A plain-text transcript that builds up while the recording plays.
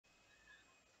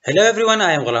Hello everyone,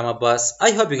 I am Ghulam Abbas.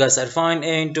 I hope you guys are fine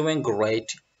and doing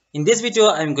great. In this video,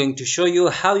 I'm going to show you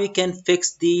how you can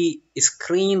fix the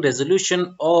screen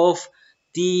resolution of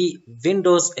the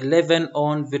Windows 11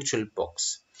 on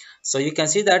VirtualBox. So you can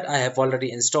see that I have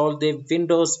already installed the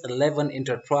Windows 11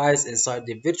 Enterprise inside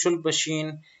the virtual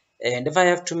machine. And if I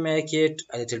have to make it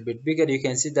a little bit bigger, you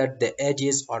can see that the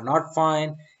edges are not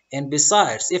fine. And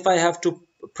besides, if I have to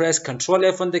press Ctrl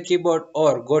F on the keyboard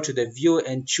or go to the view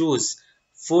and choose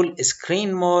full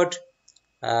screen mode,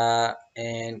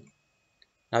 and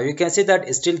now you can see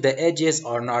that still the edges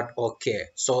are not okay,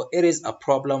 so it is a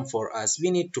problem for us. We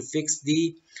need to fix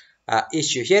the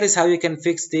issue. Here is how you can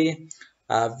fix the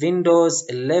Windows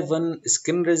 11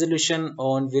 screen resolution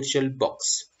on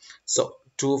VirtualBox. So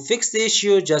to fix the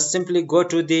issue, just simply go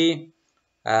to the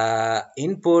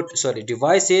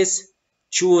devices,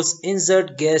 choose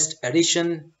insert guest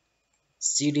addition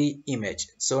CD image.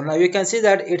 So now you can see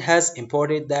that it has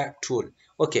imported that tool.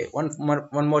 Okay, one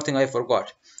more thing I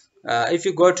forgot. If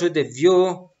you go to the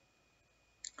view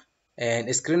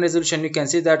and screen resolution, you can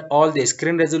see that all the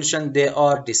screen resolution, they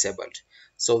are disabled.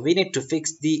 So we need to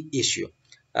fix the issue.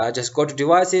 Just go to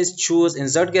devices, choose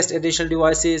insert guest additional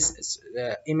devices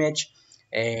image,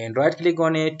 and right click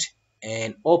on it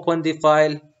and open the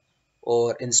file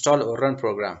or install or run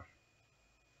program.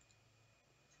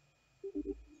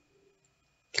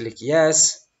 Click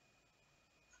yes.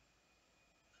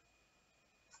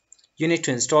 You need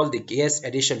to install the guest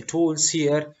additional tools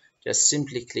here. Just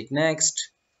simply click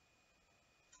next.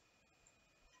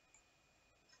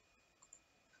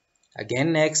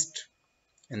 Again next.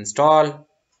 Install.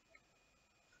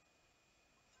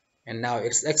 And now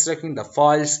it's extracting the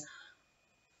files.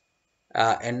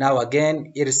 And now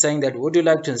again it is saying that would you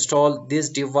like to install this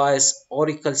device,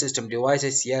 Oracle system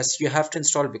devices? Yes, you have to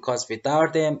install, because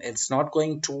without them it's not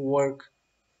going to work.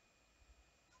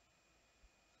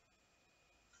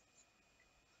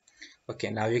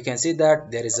 Okay, now you can see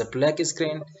that there is a black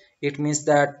screen. It means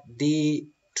that the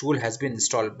tool has been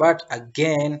installed. But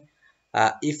again,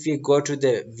 if we go to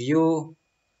the view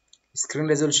screen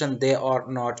resolution, they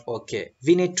are not okay.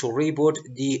 We need to reboot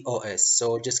the OS.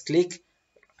 So just click,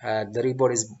 the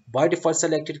reboot is by default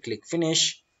selected, click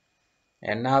finish,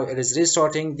 and now it is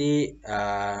restarting the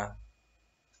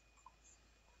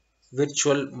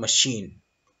virtual machine.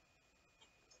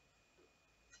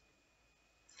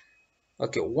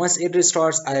 Okay, once it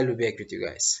restarts, I will be back with you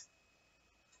guys.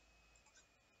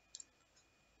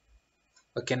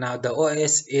 Okay, now the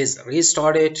OS is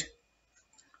restarted.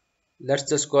 Let's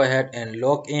just go ahead and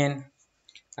log in.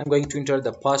 I'm going to enter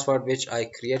the password which I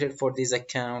created for this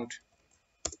account,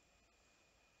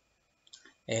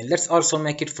 and let's also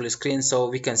make it full screen so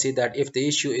we can see that if the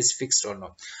issue is fixed or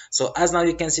not. So as now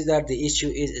you can see that the issue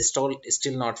is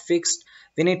still not fixed.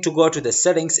 We need to go to the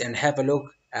settings and have a look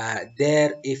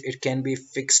there if it can be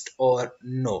fixed or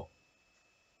no.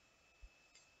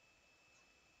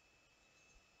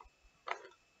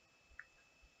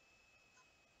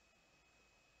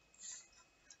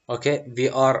 Okay, we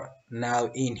are now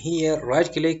in here.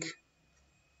 Right click,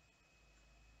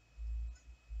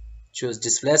 choose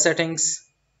display settings.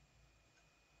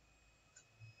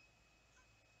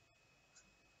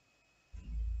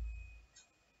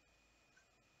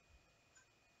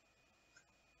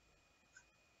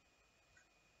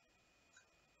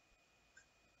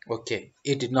 Okay,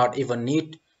 it did not even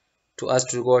need to us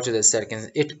to go to the settings.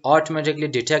 It automatically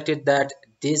detected that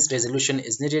this resolution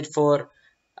is needed for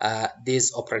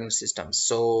this operating system.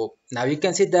 So now you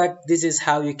can see that this is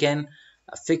how you can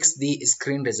fix the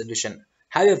screen resolution.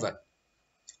 However,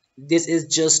 this is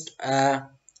just a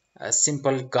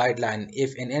simple guideline.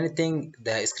 If in anything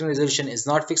the screen resolution is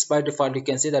not fixed by default, you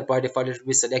can see that by default it will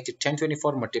be selected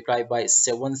 1024 multiplied by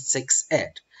 768.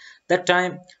 That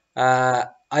time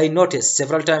I noticed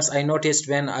several times, I noticed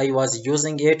when I was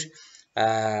using it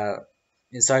uh,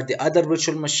 inside the other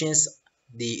virtual machines,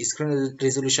 the screen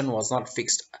resolution was not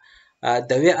fixed.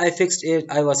 The way I fixed it,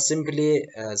 I was simply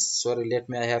sorry, let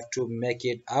me, I have to make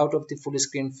it out of the full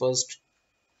screen first.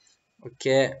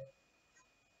 Okay,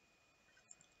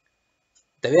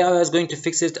 the way I was going to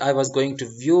fix it, I was going to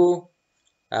view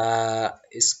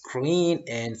screen,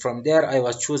 and from there I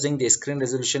was choosing the screen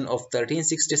resolution of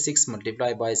 1366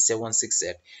 multiplied by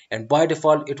 768, and by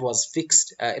default it was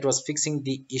fixed. It was fixing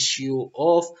the issue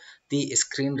of the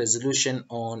screen resolution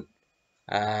on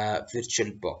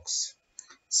VirtualBox.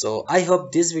 So I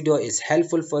hope this video is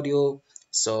helpful for you.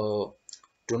 So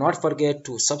do not forget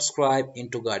to subscribe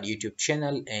IntoGuide YouTube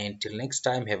channel, and till next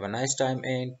time, have a nice time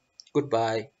and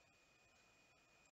goodbye.